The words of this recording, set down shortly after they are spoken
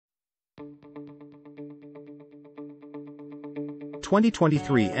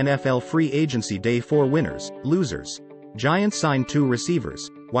2023 NFL Free Agency Day 4 winners, losers. Giants sign 2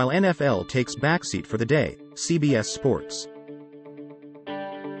 receivers, while NFL takes backseat for the day, CBS Sports.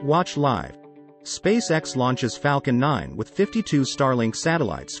 Watch live. SpaceX launches Falcon 9 with 52 Starlink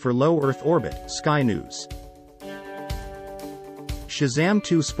satellites for low Earth orbit, Sky News. Shazam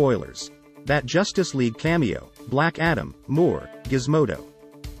 2 spoilers. That Justice League cameo, Black Adam, Moore, Gizmodo.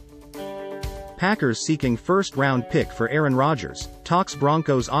 Packers seeking first-round pick for Aaron Rodgers, talks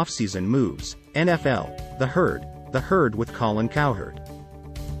Broncos offseason moves, NFL, The Herd with Colin Cowherd.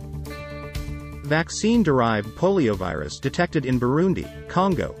 Vaccine-derived poliovirus detected in Burundi,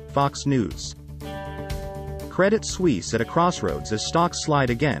 Congo, Fox News. Credit Suisse at a crossroads as stocks slide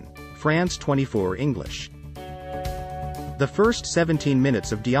again, France 24 English. The first 17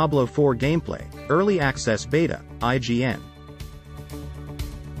 minutes of Diablo 4 gameplay, early access beta, IGN.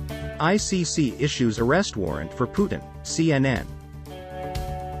 ICC issues arrest warrant for Putin, CNN.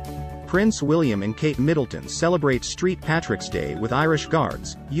 Prince William and Kate Middleton celebrate St. Patrick's Day with Irish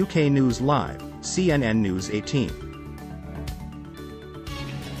Guards, UK News Live, CNN News 18.